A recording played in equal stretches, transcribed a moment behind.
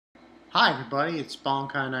Hi everybody, it's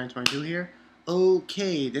Bonkai922 here.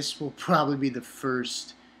 Okay, this will probably be the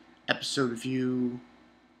first episode review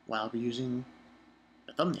while I'll be using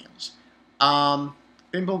the thumbnails.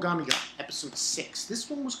 Binbougami got episode 6. This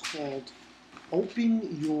one was called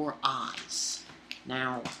Open Your Eyes.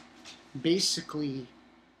 Now, basically,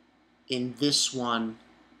 in this one,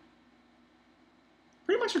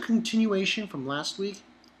 pretty much a continuation from last week,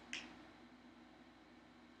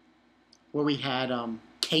 where we had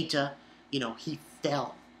Keita. He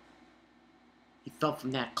fell. He fell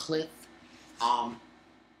from that cliff,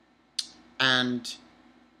 and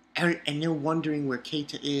they're wondering where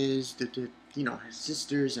Keita is. His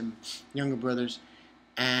sisters and younger brothers,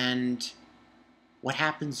 and what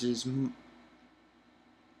happens is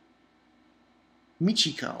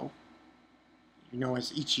Michiko,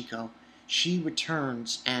 as Ichiko, she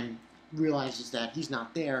returns and realizes that he's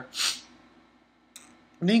not there.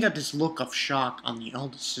 And then you got this look of shock on the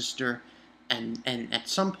eldest sister, and at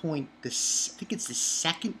some point, I think it's the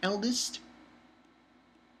second eldest.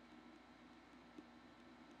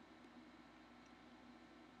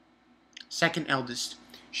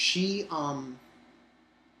 She, trying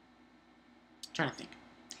to think.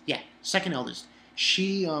 Yeah, second eldest.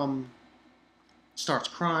 She, starts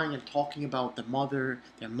crying and talking about their mother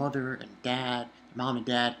and dad, their mom and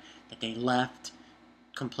dad, that they left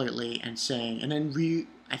completely, and saying, and then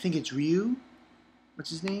I think it's Ryu, what's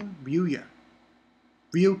his name?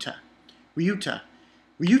 Ryuta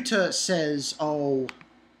says, oh,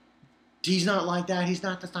 he's not like that,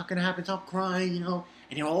 that's not gonna happen, stop crying, and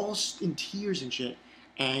they're all in tears and shit,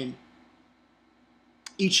 and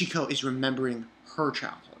Ichiko is remembering her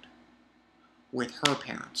childhood with her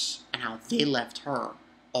parents, and how they left her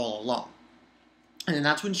all alone. And then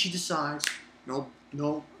that's when she decides, no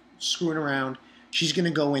screwing around, she's going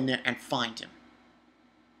to go in there and find him.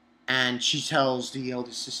 And she tells the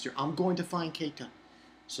eldest sister, I'm going to find Keita.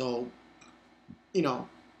 So, so on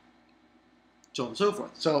and so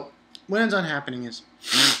forth. So, what ends on happening is,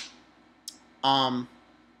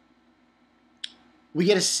 we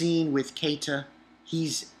get a scene with Keita.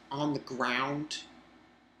 He's on the ground,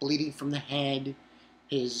 bleeding from the head.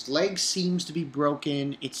 His leg seems to be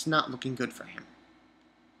broken. It's not looking good for him.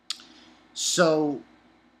 So,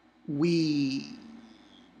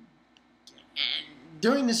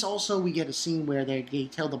 during this also, we get a scene where they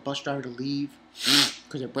tell the bus driver to leave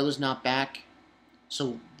because their brother's not back.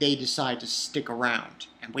 So they decide to stick around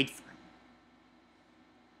and wait for him.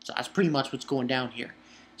 So that's pretty much what's going down here.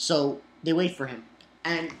 So they wait for him.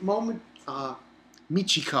 And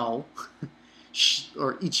Michiko,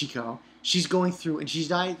 or Ichiko, she's going through and she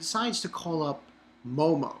decides to call up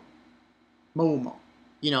Momo,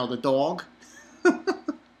 the dog.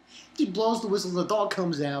 She blows the whistle, the dog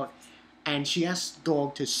comes out, and she asks the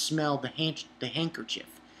dog to smell the handkerchief,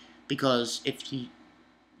 because if he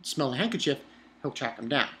smells the handkerchief, he'll track him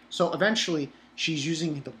down. So eventually, she's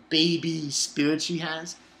using the baby spirit she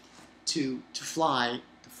has to fly,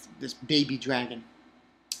 this baby dragon,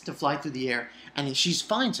 to fly through the air, and then she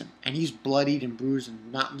finds him, and he's bloodied and bruised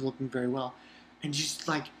and not looking very well, and she's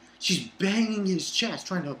banging his chest,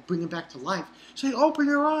 trying to bring him back to life, saying, open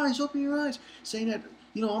your eyes, saying that,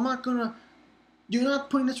 I'm not gonna, you're not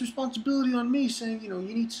putting this responsibility on me, saying, you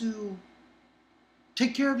need to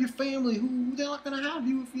take care of your family, who they're not gonna have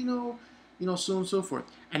you if, so on and so forth.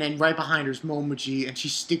 And then right behind her is Momoji, and she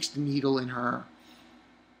sticks the needle in her,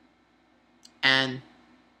 and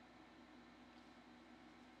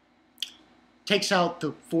takes out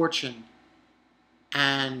the fortune,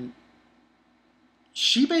 and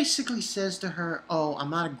she basically says to her, oh, I'm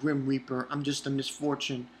not a Grim Reaper, I'm just a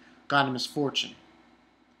misfortune, got a misfortune.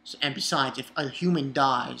 So, and besides, if a human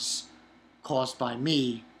dies caused by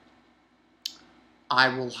me, I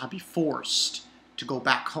will be forced to go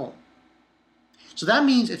back home. So that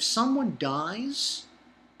means if someone dies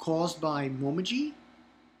caused by Momoji,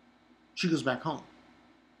 she goes back home.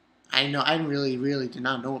 I really did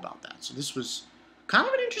not know about that. So this was kind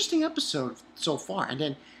of an interesting episode so far. And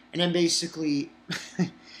then basically,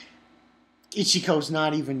 Ichiko's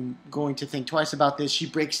not even going to think twice about this. She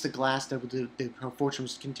breaks the glass that her fortune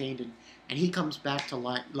was contained in, and he comes back to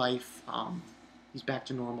life. He's back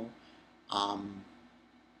to normal.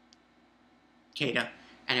 Keita,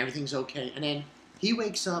 and everything's okay. And then he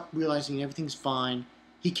wakes up realizing everything's fine.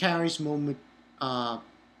 He carries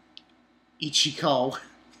Ichiko,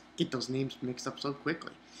 get those names mixed up so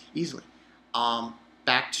easily,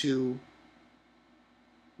 back to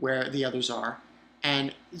where the others are.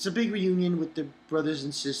 And it's a big reunion with the brothers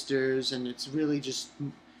and sisters, and it's really just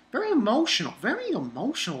very emotional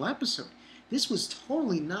episode. This was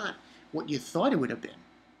totally not what you thought it would have been.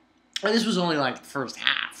 And this was only like the first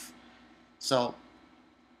half. So,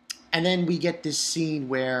 and then we get this scene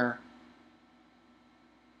where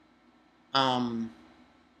they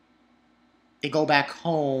go back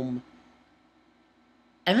home,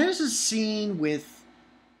 and there's a scene with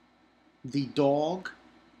the dog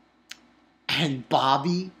and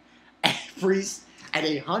Bobby and Priest, and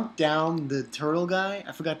they hunt down the turtle guy.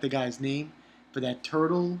 I forgot the guy's name, but that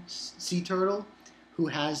turtle, sea turtle, who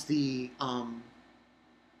has the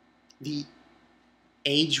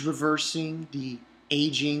age reversing, the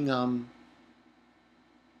aging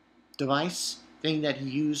device thing that he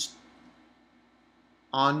used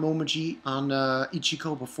on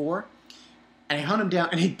Ichiko before. And they hunt him down,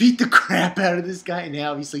 and they beat the crap out of this guy, and they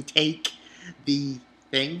obviously take the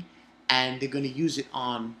thing, and they're going to use it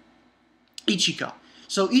on Ichiko.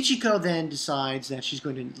 So Ichiko then decides that she's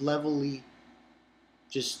going to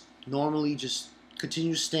normally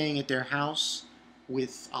continue staying at their house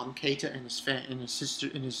with Keita and his sister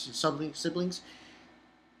and his siblings.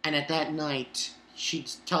 And at that night, she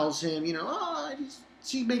tells him,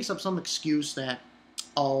 she makes up some excuse that,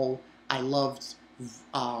 oh, I loved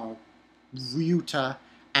Ryuta,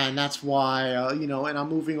 and that's why, and I'm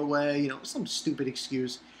moving away, some stupid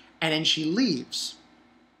excuse. And then she leaves.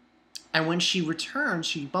 And when she returns,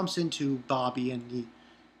 she bumps into Bobby and the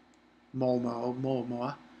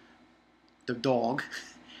Momo, the dog,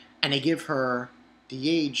 and they give her the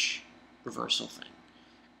age reversal thing.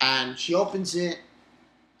 And she opens it,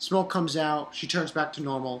 smoke comes out, she turns back to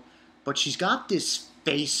normal, but she's got this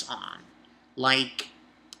face on. Like,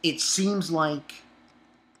 it seems like,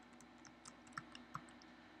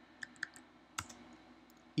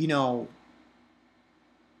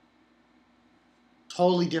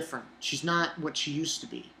 totally different. She's not what she used to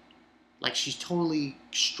be. Like, she's totally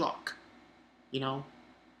struck,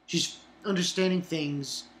 She's understanding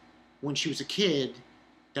things when she was a kid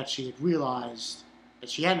that she had realized, that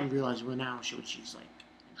she hadn't realized when now she's like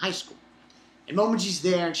in high school. And Momoji's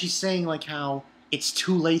there, and she's saying like how it's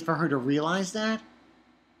too late for her to realize that,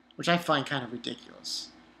 which I find kind of ridiculous.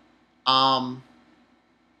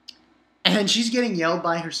 And she's getting yelled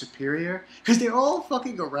by her superior because they're all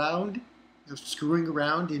fucking around, screwing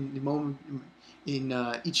around in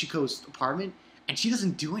Ichiko's apartment, and she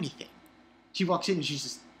doesn't do anything. She walks in and she's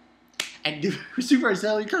just, and the superior's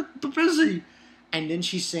telling her, "You're busy," and then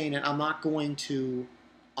she's saying that I'm not going to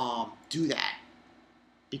do that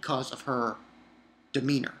because of her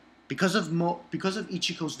demeanor, because of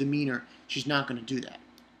Ichiko's demeanor. She's not going to do that.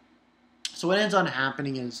 So what ends up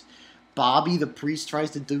happening is Bobby, the priest,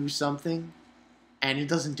 tries to do something, and he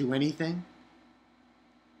doesn't do anything.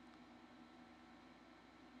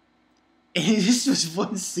 And this was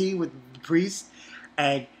one scene with the priest,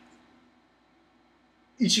 and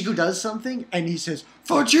Ichigo does something, and he says,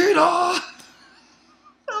 "Vegeta!"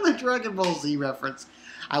 Another Dragon Ball Z reference.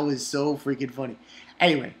 I was so freaking funny.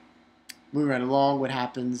 Anyway, moving right along, what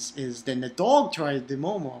happens is then the dog tries, the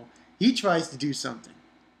Momo, he tries to do something.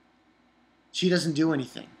 She doesn't do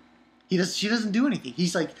anything. She doesn't do anything.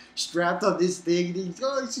 He's like strapped on this thing, and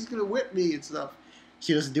she's gonna whip me and stuff.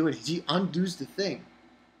 She doesn't do anything. She undoes the thing.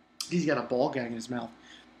 He's got a ball gag in his mouth,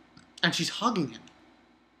 and she's hugging him.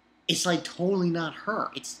 It's like totally not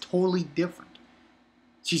her. It's totally different.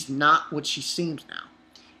 She's not what she seems now.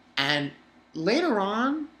 And later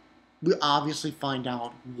on, we obviously find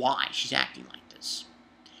out why she's acting like this.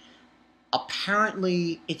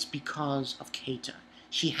 Apparently, it's because of Keita.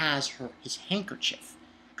 She has his handkerchief.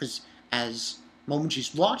 Because as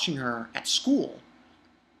Momoji's watching her at school,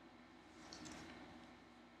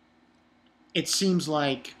 it seems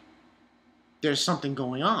like there's something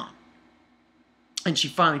going on. And she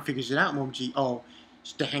finally figures it out, Momoji. Oh,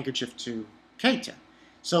 it's the handkerchief to Keita.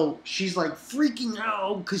 So she's like freaking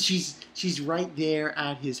out because she's right there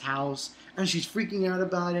at his house, and she's freaking out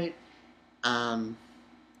about it.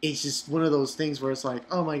 It's just one of those things where it's like,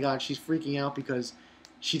 oh my god, she's freaking out because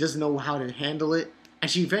she doesn't know how to handle it,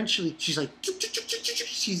 and she's like, she's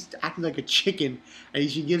acting like a chicken, and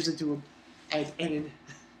she gives it to him, and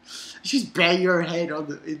she's banging her head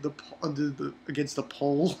against the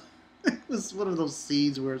pole. It was one of those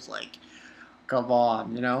scenes where it's like, come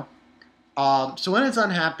on, So what ends up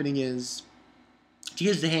happening is she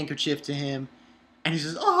gives the handkerchief to him, and he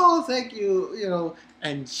says, "Oh, thank you,"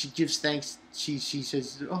 and she gives thanks. She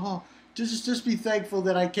says, "Oh, just be thankful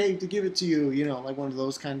that I came to give it to you," like one of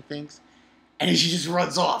those kind of things. And then she just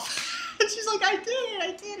runs off. And she's like, I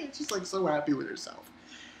did it. She's like so happy with herself.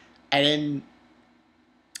 And then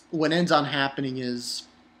what ends up happening is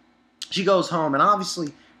she goes home, and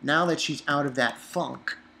obviously now that she's out of that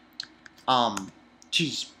funk,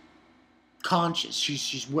 she's conscious.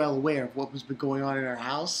 She's well aware of what was going on in her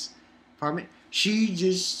house, apartment. She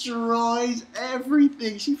destroys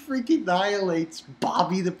everything. She freaking annihilates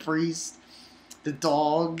Bobby the priest, the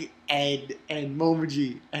dog, and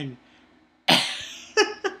Momiji, and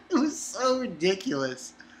it was so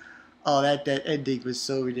ridiculous. Oh, that ending was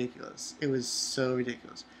so ridiculous. It was so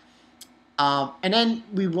ridiculous. And then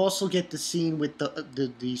we also get the scene with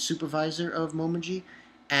the supervisor of Momiji,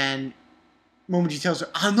 and Momiji tells her,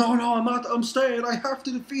 "Oh, no, I'm not. I'm staying. I have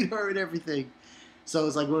to defeat her and everything." So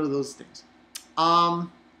it's like one of those things.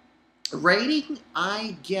 Rating,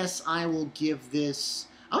 I guess I will give this.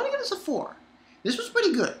 I'm gonna give this a 4. This was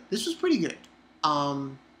pretty good. This was pretty good.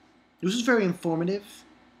 This was very informative,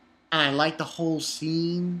 and I liked the whole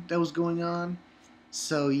scene that was going on.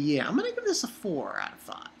 So yeah, I'm gonna give this a 4 out of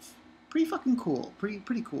 5. Pretty fucking cool.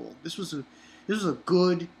 Pretty cool. This was a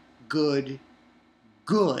good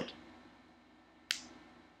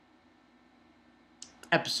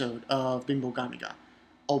episode of Binbougami.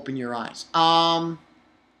 Open your eyes.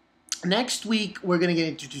 Next week we're gonna get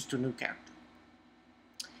introduced to a new character.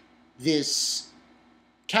 This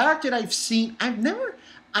character that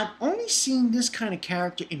I've only seen this kind of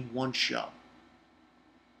character in one show.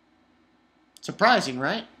 Surprising,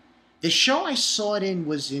 right? The show I saw it in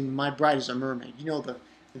was in My Bride is a Mermaid. You know,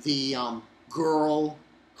 the girl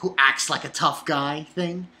who acts like a tough guy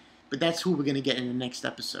thing. But that's who we're gonna get in the next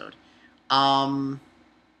episode.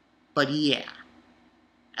 But yeah,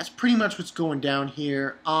 that's pretty much what's going down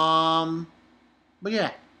here. But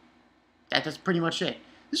yeah, that's pretty much it.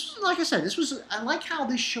 This was, like I said, I like how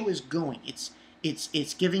this show is going.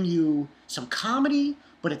 It's giving you some comedy,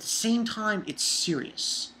 but at the same time, it's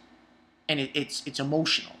serious, and it's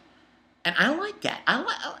emotional, and I like that. I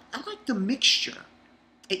like the mixture.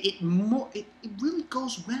 It really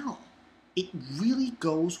goes well. It really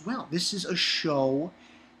goes well. This is a show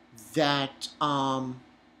that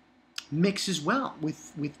mixes well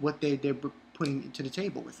with what they're putting to the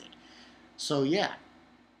table with it. So yeah.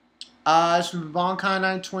 This is Bonkai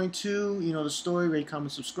 922. You know the story. Rate,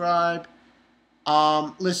 comment, subscribe.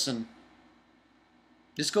 Listen.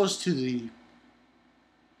 This goes to the,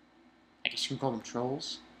 I guess you can call them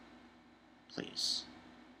trolls. Please,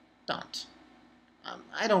 don't.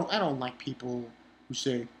 I don't like people who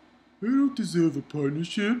say, "I don't deserve a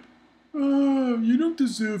partnership. You don't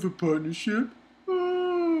deserve a partnership.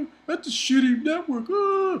 That's a shitty network."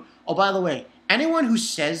 Oh, by the way, anyone who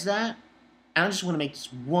says that, and I just want to make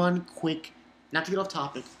this one quick, not to get off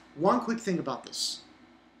topic, one quick thing about this.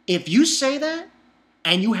 If you say that,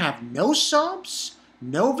 and you have no subs,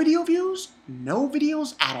 no video views, no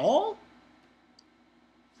videos at all,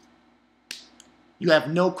 you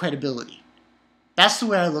have no credibility. That's the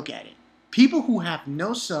way I look at it. People who have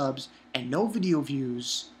no subs and no video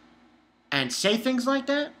views and say things like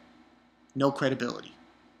that, no credibility.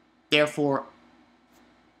 Therefore,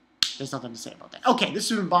 there's nothing to say about that. Okay, this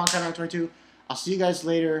has been Bonkai 922. I'll see you guys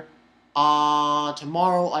later.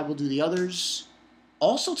 Tomorrow I will do the others.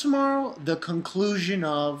 Also tomorrow, the conclusion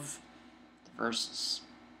of the verses.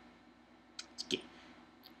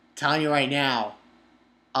 Telling you right now,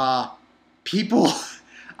 people,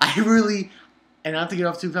 I really, and not to get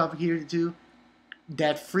off too topic here too,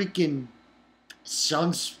 that freaking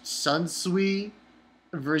Sunsui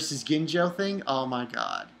versus Ginjo thing, oh my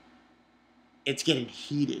god. It's getting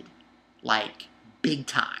heated, like, big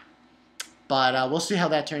time. But we'll see how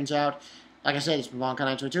that turns out. Like I said, it's been Bonkai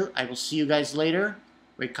 922. I will see you guys later.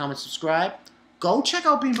 Rate, comment, subscribe. Go check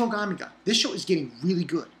out Binbougami. This show is getting really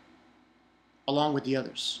good, along with the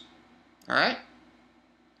others. Alright?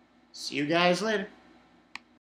 See you guys later.